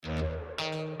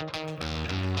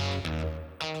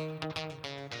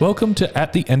Welcome to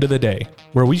At the End of the Day,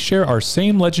 where we share our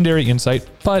same legendary insight,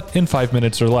 but in 5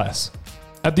 minutes or less.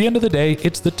 At the end of the day,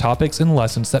 it's the topics and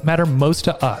lessons that matter most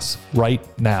to us right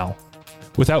now.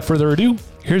 Without further ado,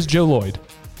 here's Joe Lloyd.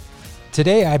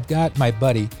 Today, I've got my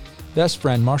buddy, best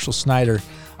friend, Marshall Snyder,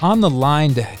 on the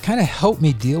line to kind of help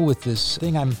me deal with this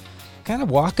thing I'm kind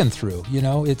of walking through. You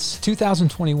know, it's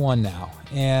 2021 now,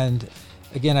 and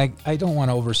again, I don't want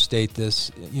to overstate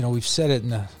this. You know, we've said it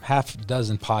in a half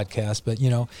dozen podcasts, but, you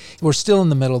know, we're still in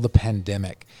the middle of the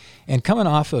pandemic. And coming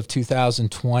off of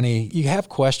 2020, you have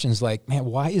questions like, man,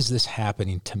 why is this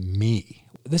happening to me?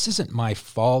 This isn't my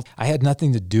fault. I had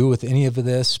nothing to do with any of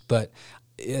this, but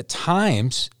at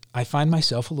times I find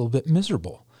myself a little bit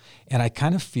miserable. And I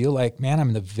kind of feel like, man,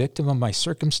 I'm the victim of my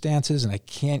circumstances and I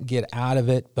can't get out of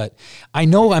it. But I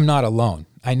know I'm not alone.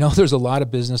 I know there's a lot of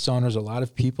business owners, a lot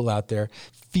of people out there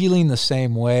feeling the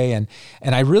same way. And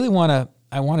I really want to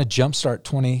jumpstart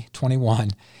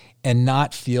 2021 and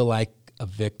not feel like a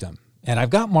victim. And I've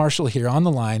got Marshall here on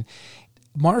the line.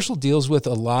 Marshall deals with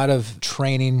a lot of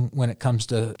training when it comes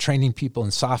to training people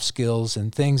in soft skills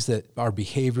and things that are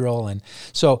behavioral. And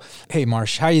so, hey,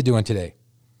 Marsh, how you doing today?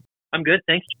 I'm good,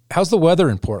 thanks. How's the weather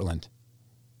in Portland?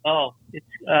 Oh, it's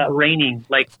raining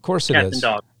like of course it cats is. And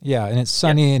dogs. Yeah, and it's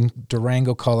sunny in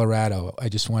Durango, Colorado. I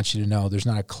just want you to know there's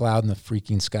not a cloud in the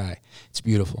freaking sky. It's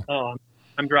beautiful. Oh,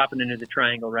 I'm dropping into the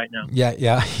triangle right now.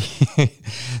 Yeah.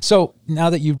 So now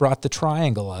that you brought the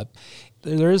triangle up,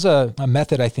 there is a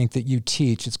method I think that you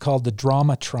teach. It's called the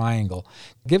drama triangle.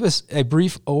 Give us a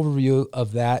brief overview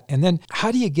of that, and then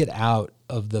how do you get out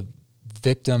of the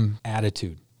victim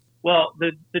attitude? Well,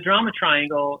 the drama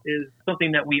triangle is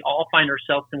something that we all find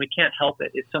ourselves in. We can't help it.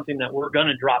 It's something that we're going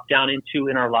to drop down into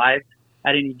in our lives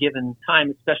at any given time,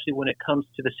 especially when it comes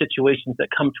to the situations that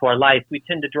come to our life. We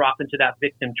tend to drop into that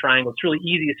victim triangle. It's really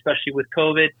easy, especially with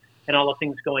COVID and all the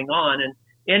things going on. And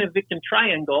in a victim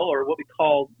triangle, or what we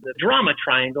call the drama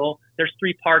triangle, there's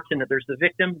three parts in it. There's the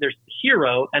victim, there's the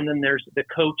hero, and then there's the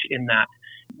coach in that.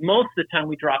 Most of the time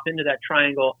we drop into that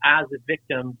triangle as a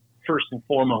victim first and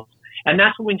foremost. And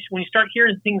that's when you start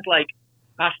hearing things like,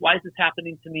 gosh, why is this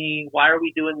happening to me? Why are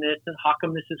we doing this? And how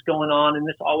come this is going on? And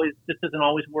this doesn't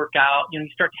always work out. You know,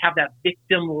 you start to have that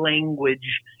victim language.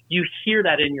 You hear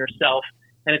that in yourself.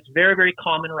 And it's very, very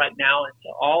common right now. It's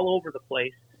all over the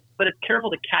place. But it's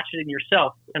careful to catch it in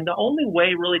yourself. And the only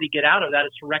way really to get out of that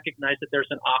is to recognize that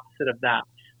there's an opposite of that.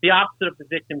 The opposite of the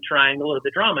victim triangle or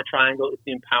the drama triangle is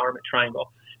the empowerment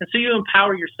triangle. And so you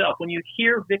empower yourself. When you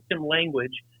hear victim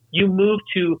language, you move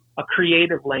to a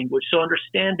creative language. So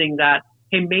understanding that,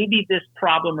 hey, maybe this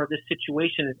problem or this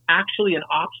situation is actually an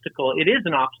obstacle. It is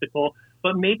an obstacle,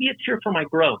 but maybe it's here for my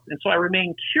growth. And so I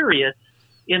remain curious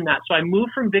in that. So I move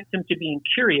from victim to being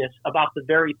curious about the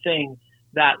very thing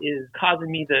that is causing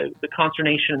me the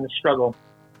consternation and the struggle.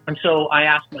 And so I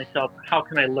ask myself, how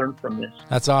can I learn from this?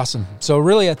 That's awesome. So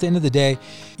really, at the end of the day,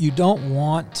 you don't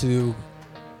want to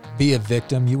be a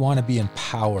victim. You want to be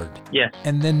empowered. Yes.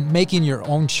 And then making your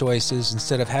own choices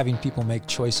instead of having people make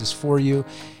choices for you,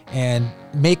 and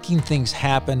making things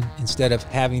happen instead of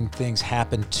having things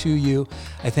happen to you,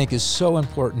 I think is so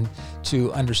important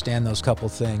to understand those couple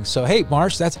things. So, hey,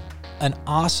 Marsh, that's an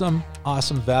awesome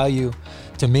value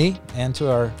to me and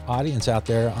to our audience out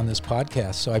there on this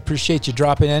podcast. So I appreciate you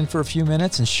dropping in for a few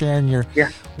minutes and sharing your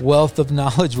wealth of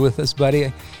knowledge with us,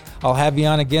 buddy. I'll have you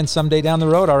on again someday down the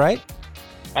road, all right?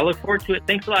 I look forward to it.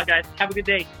 Thanks a lot, guys. Have a good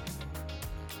day.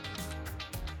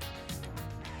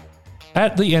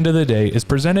 At the End of the Day is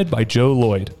presented by Joe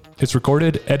Lloyd. It's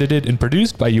recorded, edited, and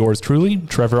produced by yours truly,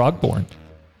 Trevor Ogborn.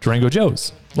 Durango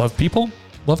Joe's. Love people,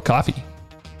 love coffee.